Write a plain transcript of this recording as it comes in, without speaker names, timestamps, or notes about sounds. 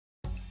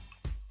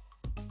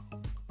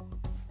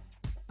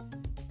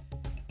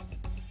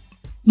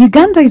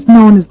Uganda is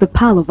known as the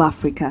Pearl of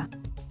Africa.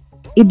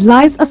 It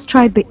lies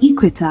astride the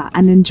equator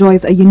and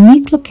enjoys a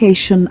unique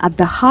location at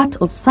the heart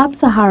of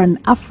sub-Saharan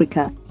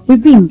Africa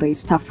within the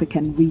East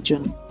African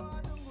region.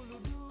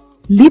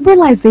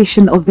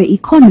 Liberalization of the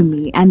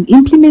economy and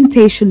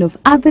implementation of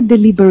other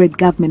deliberate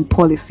government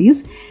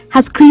policies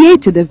has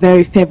created a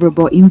very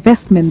favorable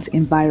investment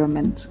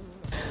environment.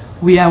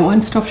 We are a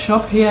one-stop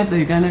shop here at the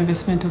Uganda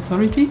Investment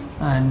Authority,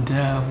 and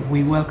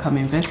we welcome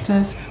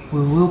investors.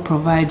 We will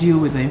provide you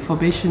with the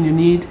information you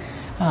need,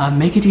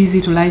 make it easy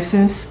to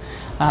license,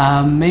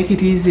 make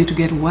it easy to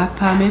get work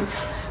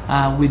permits.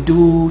 We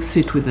do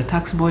sit with the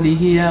tax body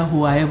here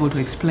who are able to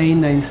explain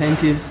the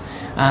incentives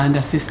and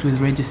assist with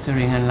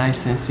registering and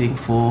licensing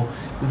for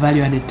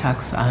value-added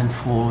tax and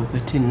for the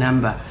TIN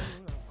number.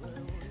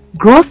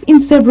 Growth in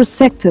several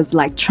sectors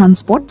like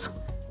transport,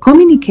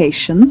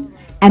 communications,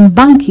 and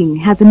banking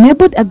has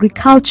enabled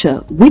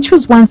agriculture, which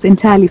was once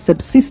entirely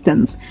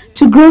subsistence,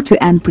 to grow to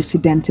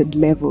unprecedented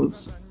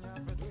levels.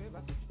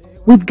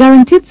 With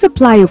guaranteed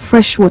supply of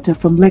fresh water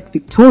from Lake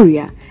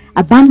Victoria,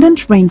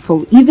 abundant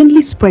rainfall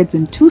evenly spreads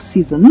in 2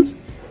 seasons,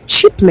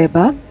 cheap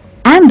labor,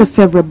 and a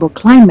favorable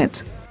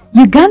climate,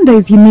 Uganda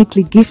is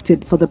uniquely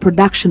gifted for the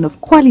production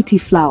of quality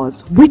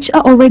flowers, which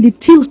are already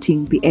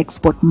tilting the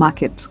export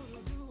market.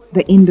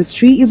 The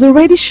industry is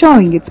already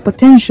showing its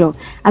potential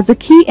as a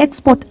key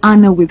export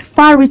earner with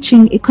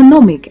far-reaching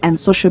economic and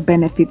social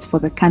benefits for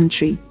the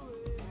country.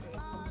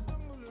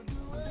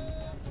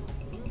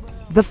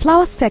 The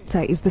flower sector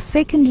is the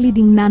second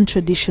leading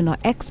non-traditional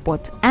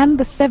export and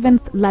the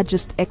 7th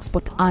largest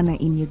export earner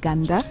in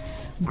Uganda,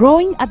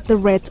 growing at the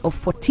rate of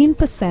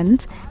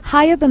 14%,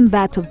 higher than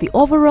that of the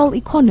overall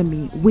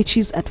economy, which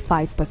is at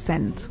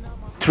 5%.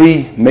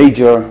 3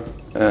 major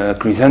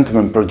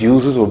chrysanthemum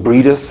producers or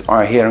breeders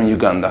are here in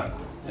Uganda.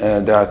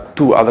 There are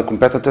 2 other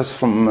competitors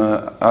from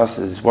us,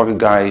 is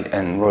Wagagai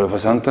and Royal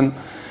Vasantan.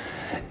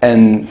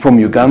 And from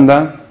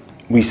Uganda,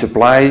 we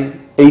supply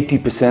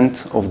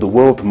 80% of the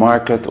world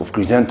market of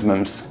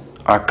chrysanthemums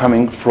are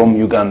coming from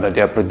Uganda. They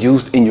are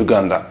produced in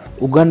Uganda.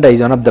 Uganda is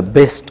one of the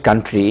best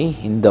countries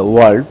in the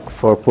world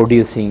for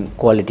producing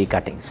quality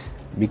cuttings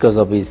because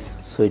of its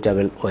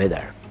suitable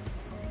weather.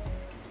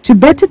 To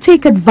better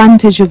take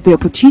advantage of the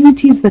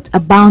opportunities that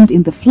abound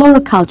in the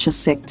floriculture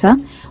sector,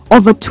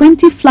 over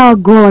 20 flower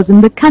growers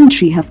in the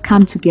country have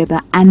come together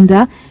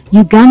under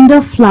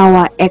Uganda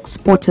Flower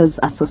Exporters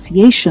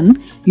Association,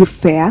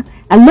 UFEA,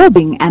 a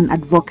lobbying and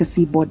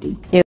advocacy body.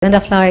 Uganda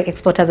Flower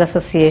Exporters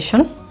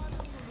Association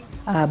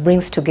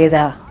brings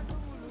together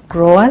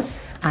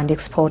growers and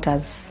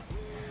exporters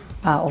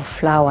of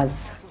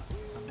flowers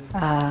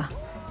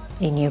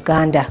in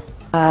Uganda.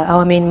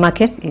 Our main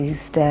market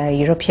is the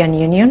European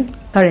Union.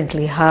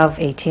 Currently have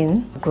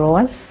 18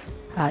 growers,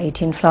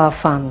 18 flower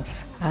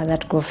farms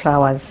that grow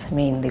flowers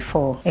mainly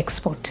for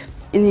export.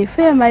 In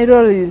UFEA, my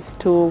role is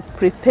to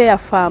prepare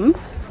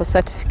farms for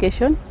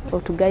certification or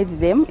to guide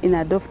them in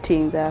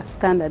adopting the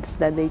standards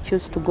that they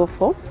choose to go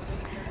for,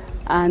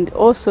 and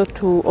also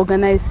to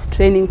organize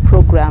training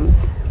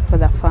programs for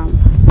the farms.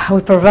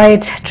 We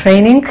provide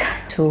training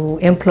to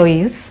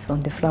employees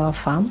on the flower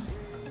farm,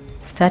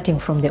 starting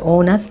from the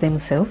owners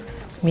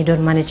themselves, middle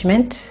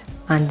management,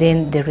 and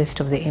then the rest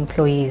of the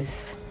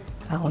employees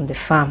on the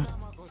farm.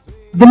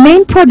 The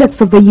main products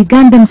of the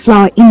Ugandan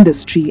flower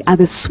industry are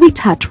the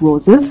sweetheart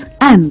roses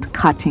and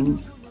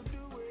cuttings.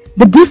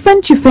 The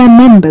different UFEA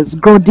members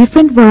grow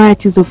different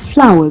varieties of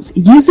flowers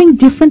using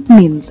different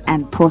means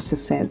and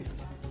processes.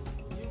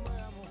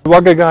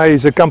 Wagagai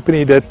is a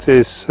company that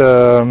is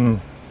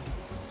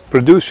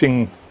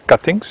producing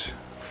cuttings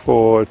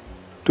for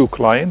 2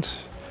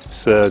 clients.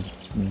 It's a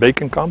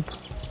Bakenkamp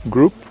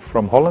group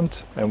from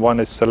Holland and one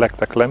is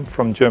Selecta Clem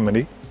from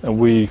Germany, and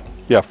we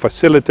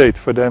facilitate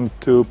for them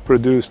to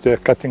produce their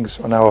cuttings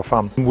on our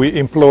farm. We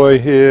employ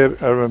here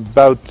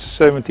about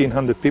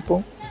 1,700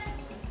 people,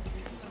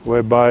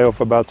 whereby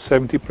of about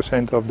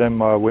 70% of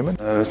them are women.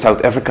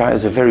 South Africa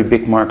is a very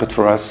big market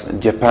for us.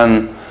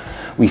 Japan,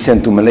 we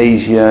send to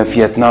Malaysia,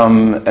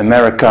 Vietnam,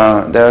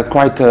 America. There are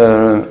quite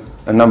a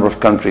number of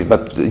countries,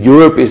 but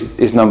Europe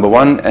is number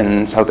 1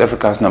 and South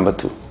Africa is number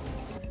 2.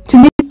 To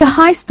meet the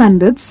high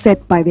standards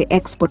set by the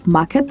export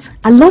market,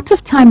 a lot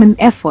of time and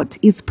effort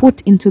is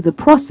put into the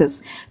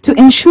process to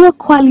ensure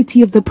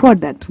quality of the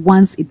product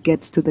once it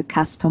gets to the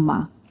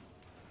customer.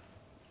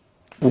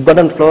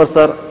 Ugandan flowers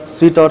are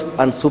sweethearts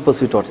and super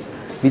sweethearts,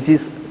 which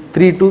is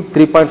 3 to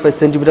 3.5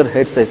 centimeter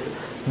head size.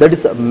 That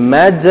is a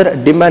major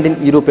demand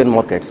in European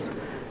markets.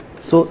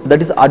 So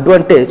that is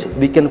advantage.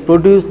 We can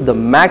produce the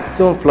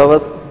maximum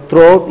flowers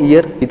throughout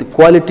year with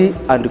quality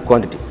and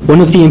quantity.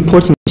 One of the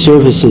important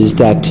services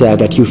that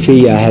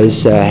UFEA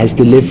has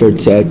delivered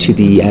to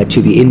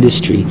the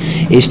industry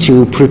is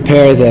to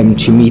prepare them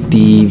to meet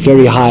the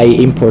very high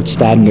import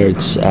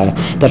standards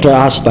that are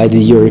asked by the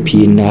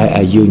European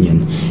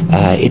Union.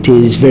 It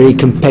is very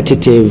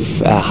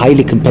competitive,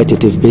 highly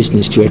competitive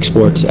business to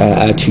export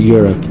to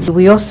Europe.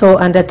 We also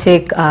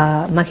undertake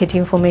market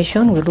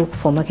information. We look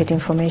for market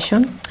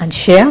information and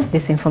share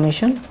this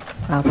information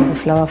with the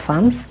flower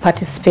farms,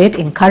 participate,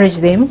 encourage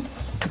them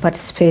to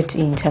participate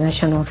in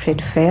international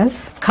trade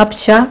fairs,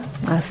 capture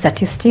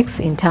statistics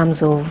in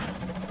terms of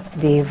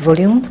the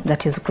volume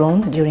that is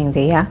grown during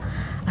the year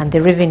and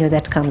the revenue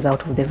that comes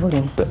out of the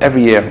volume.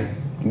 Every year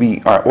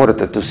we are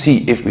audited to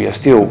see if we are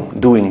still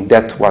doing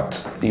that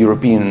what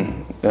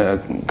European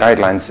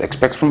guidelines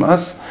expect from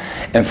us,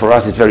 and for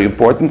us it's very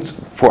important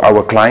for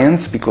our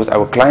clients, because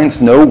our clients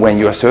know when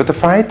you are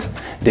certified,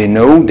 they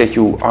know that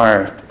you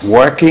are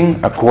working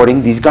according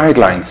to these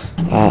guidelines.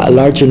 A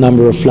larger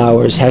number of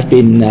flowers have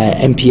been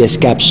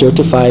MPS GAP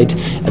certified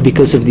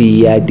because of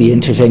the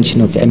intervention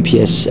of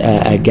MPS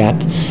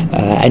GAP,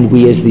 and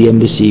we as the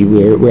embassy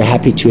we're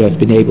happy to have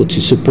been able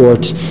to support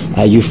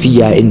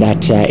UFEA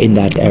in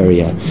that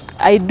area.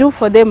 I do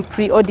for them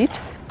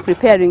pre-audits,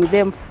 preparing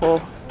them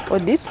for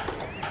audits.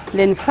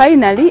 Then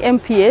finally,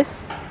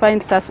 MPS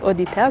finds us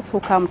auditors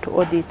who come to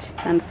audit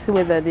and see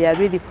whether they are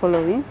really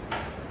following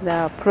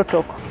the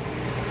protocol.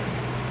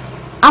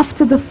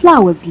 After the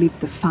flowers leave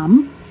the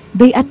farm,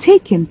 they are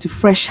taken to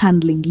Fresh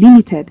Handling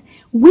Limited,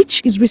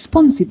 which is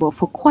responsible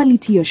for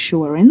quality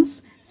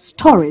assurance,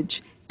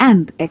 storage,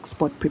 and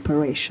export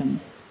preparation.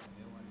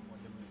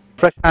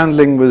 Fresh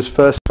Handling was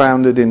first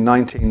founded in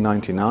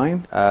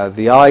 1999.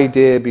 The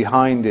idea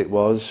behind it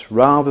was,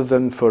 rather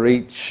than for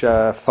each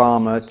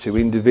farmer to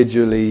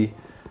individually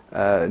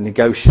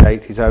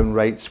negotiate his own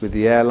rates with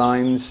the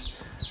airlines,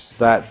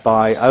 that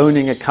by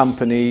owning a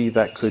company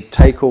that could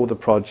take all the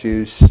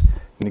produce,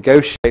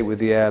 negotiate with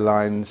the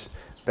airlines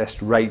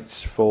best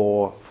rates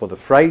for the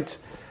freight,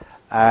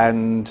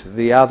 and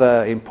the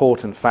other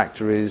important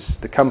factor is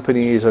the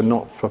company is a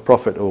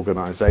not-for-profit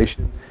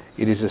organisation.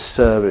 It is a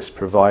service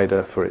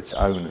provider for its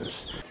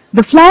owners.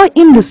 The flower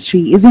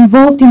industry is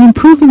involved in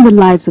improving the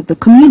lives of the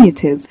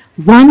communities,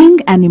 running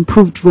an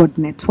improved road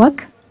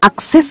network,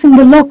 accessing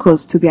the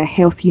locals to their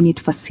health unit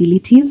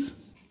facilities,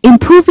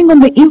 improving on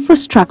the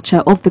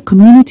infrastructure of the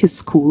community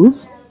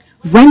schools,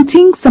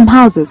 renting some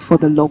houses for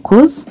the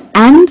locals,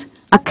 and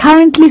are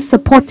currently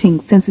supporting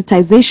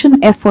sensitization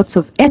efforts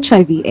of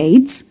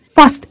HIV/AIDS,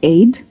 first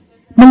aid,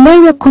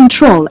 malaria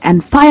control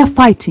and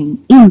firefighting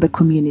in the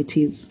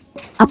communities.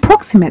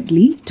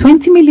 Approximately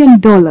 $20 million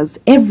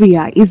every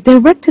year is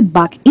directed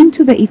back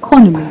into the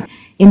economy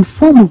in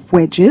form of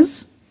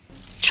wages,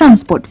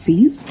 transport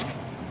fees,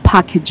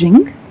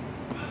 packaging,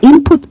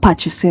 input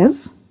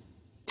purchases,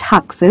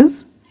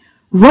 taxes,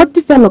 road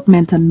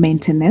development and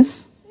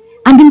maintenance,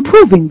 and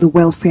improving the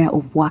welfare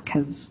of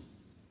workers.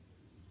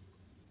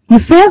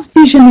 UFEA's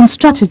vision and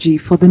strategy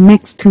for the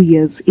next 2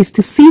 years is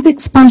to see the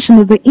expansion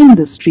of the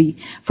industry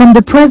from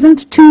the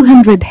present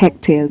 200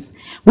 hectares,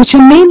 which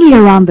are mainly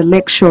around the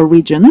Lakeshore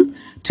region,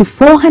 to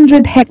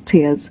 400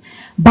 hectares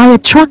by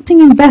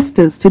attracting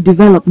investors to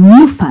develop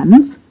new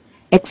farms,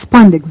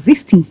 expand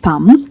existing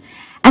farms,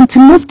 and to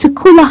move to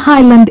cooler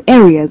highland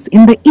areas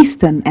in the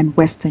eastern and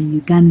western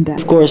Uganda.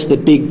 Of course, the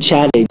big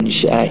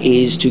challenge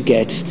is to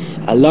get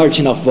large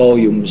enough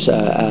volumes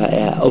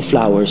of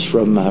flowers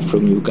from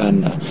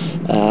Uganda,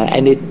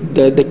 and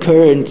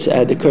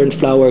the current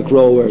flower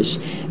growers.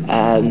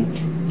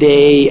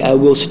 They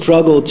will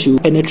struggle to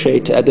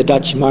penetrate the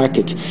Dutch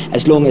market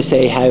as long as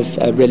they have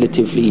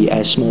relatively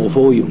small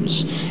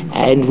volumes.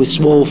 And with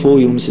small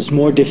volumes, it's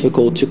more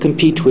difficult to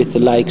compete with the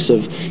likes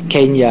of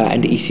Kenya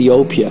and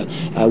Ethiopia,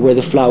 where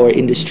the flower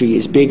industry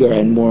is bigger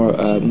and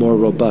more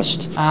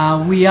robust.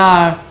 We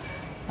are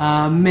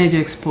a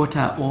major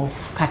exporter of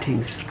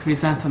cuttings,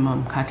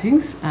 chrysanthemum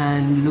cuttings,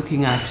 and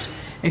looking at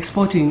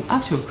exporting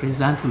actual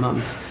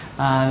chrysanthemums.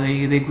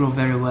 They grow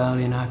very well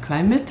in our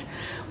climate.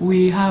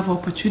 We have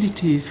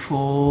opportunities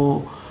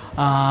for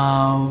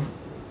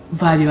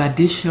value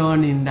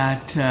addition in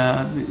that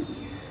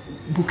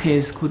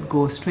bouquets could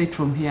go straight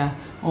from here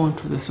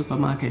onto the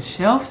supermarket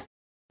shelves.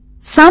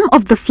 Some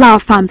of the flower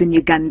farms in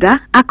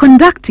Uganda are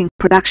conducting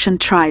production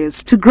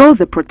trials to grow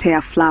the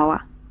protea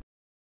flower.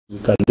 We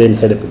can then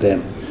help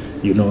them,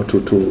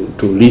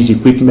 to lease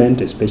equipment,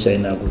 especially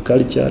in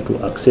agriculture,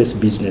 to access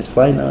business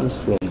finance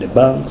from the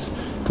banks,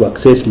 to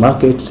access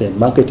markets and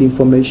market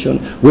information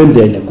when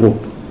they're in a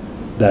group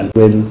than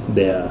when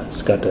they are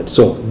scattered.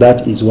 So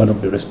that is one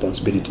of the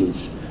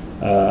responsibilities.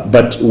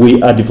 But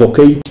we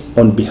advocate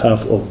on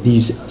behalf of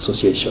these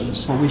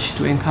associations. We wish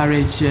to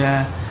encourage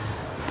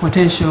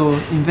potential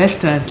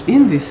investors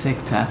in this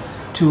sector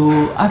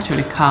to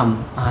actually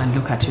come and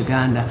look at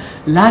Uganda.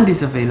 Land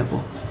is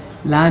available.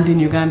 Land in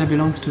Uganda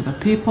belongs to the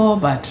people,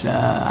 but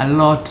a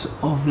lot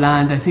of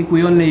land, I think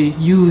we only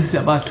use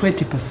about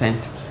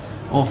 20%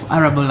 of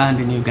arable land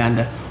in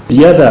Uganda.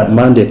 The other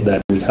mandate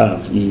that we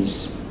have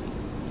is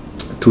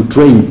to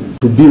train,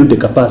 to build the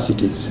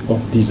capacities of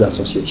these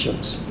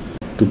associations,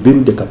 to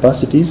build the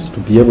capacities to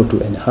be able to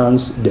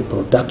enhance the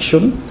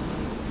production,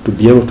 to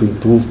be able to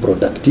improve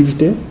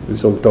productivity.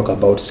 So we talk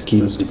about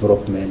skills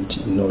development,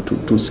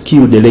 to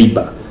skill the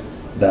labor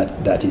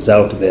that is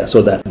out there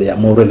so that they are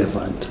more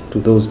relevant to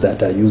those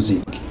that are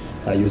using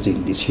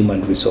this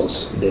human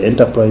resource, the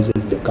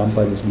enterprises, the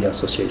companies, the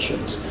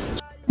associations.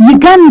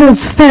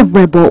 Uganda's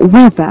favorable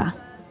weather,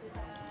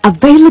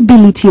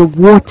 availability of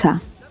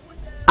water,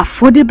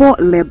 affordable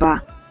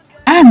labor,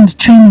 and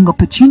training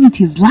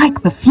opportunities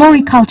like the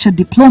Floriculture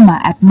Diploma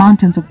at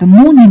Mountains of the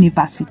Moon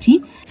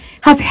University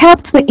have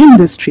helped the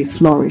industry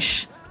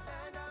flourish.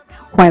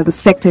 While the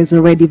sector is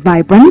already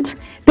vibrant,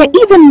 there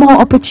are even more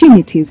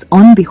opportunities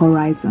on the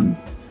horizon.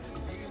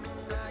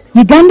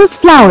 Uganda's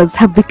flowers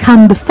have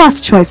become the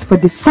first choice for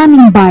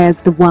discerning buyers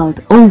the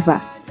world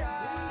over.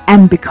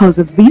 And because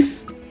of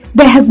this,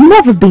 there has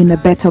never been a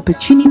better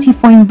opportunity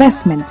for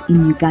investment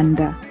in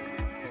Uganda.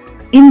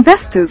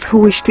 Investors who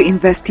wish to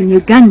invest in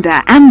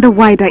Uganda and the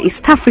wider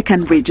East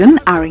African region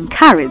are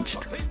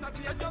encouraged.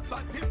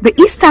 The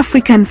East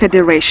African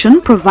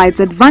Federation provides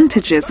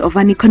advantages of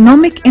an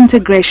economic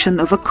integration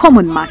of a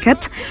common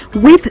market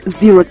with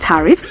zero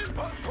tariffs,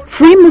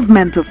 free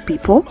movement of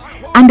people,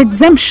 and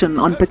exemption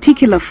on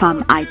particular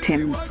farm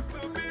items.